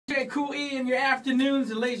Cool E in your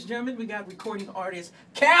afternoons. And ladies and gentlemen, we got recording artist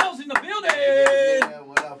Cal's in the building. Yeah,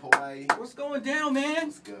 what up, Hawaii? What's going down, man?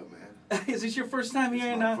 It's good, man. Is this your first time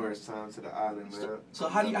here? It's my first time to the island, man. So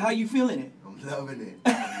how you feeling it? I'm loving it.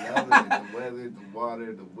 I'm loving it. The weather, the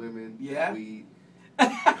water, the women, yeah. the weed.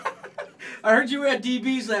 I heard you were at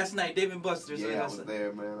DB's last night, Dave and Buster's. Yeah, I was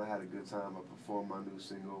there, man. I had a good time. I performed my new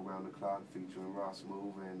single, Around the Clock, featuring Ross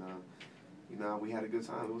Move, and you know, we had a good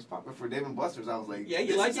time. It was popping for Dave and Buster's. I was like, yeah, you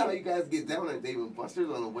this like is it? how you guys get down at Dave and Buster's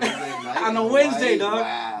on a Wednesday night? On a Wednesday, dog.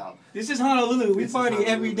 Wow. This is Honolulu. We party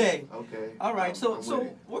every day. Okay. All right. So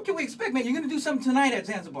what can we expect, man? You're gonna do something tonight at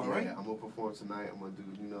Zanzibar, right? Yeah, I'm gonna perform tonight. I'm gonna do,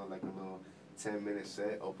 you know, like a little 10-minute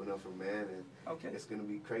set, open up for Man, and it's gonna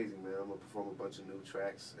be crazy, man. I'm gonna perform a bunch of new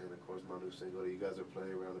tracks, and of course my new single that you guys are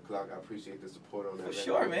playing, Around the Clock. I appreciate the support on that. For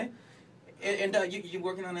sure, man. And you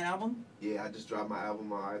working on an album? Yeah, I just dropped my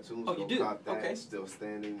album on iTunes. Oh, you do? That. Okay. It's still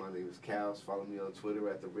standing. My name is Cals. Follow me on Twitter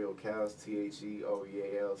at The Real Cals,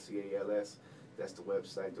 TheRealCals. That's the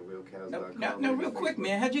website, TheRealCals.com. Now, real quick,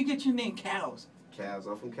 man, how'd you get your name, Cals? Cals.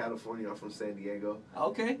 I'm from California. I'm from San Diego.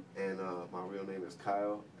 Okay. And my real name is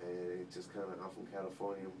Kyle, and it just kind of, I'm from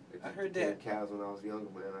California. I heard that. Cals when I was younger,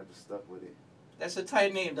 man. I just stuck with it. That's a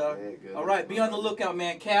tight name, dog. Yeah, good. All right, be on the lookout,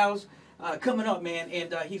 man. Cals coming up, man,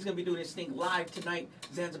 and he's going to be doing this thing live tonight,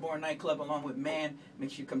 Zanzibar Nightclub, along with Man.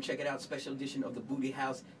 Make sure you come check it out. Special edition of the Booty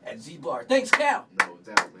House at Z-Bar. Thanks, Cal. No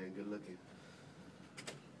doubt, man. Good looking.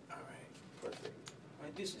 All right. Perfect. All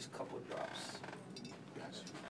right, this is a couple of drops. Gotcha.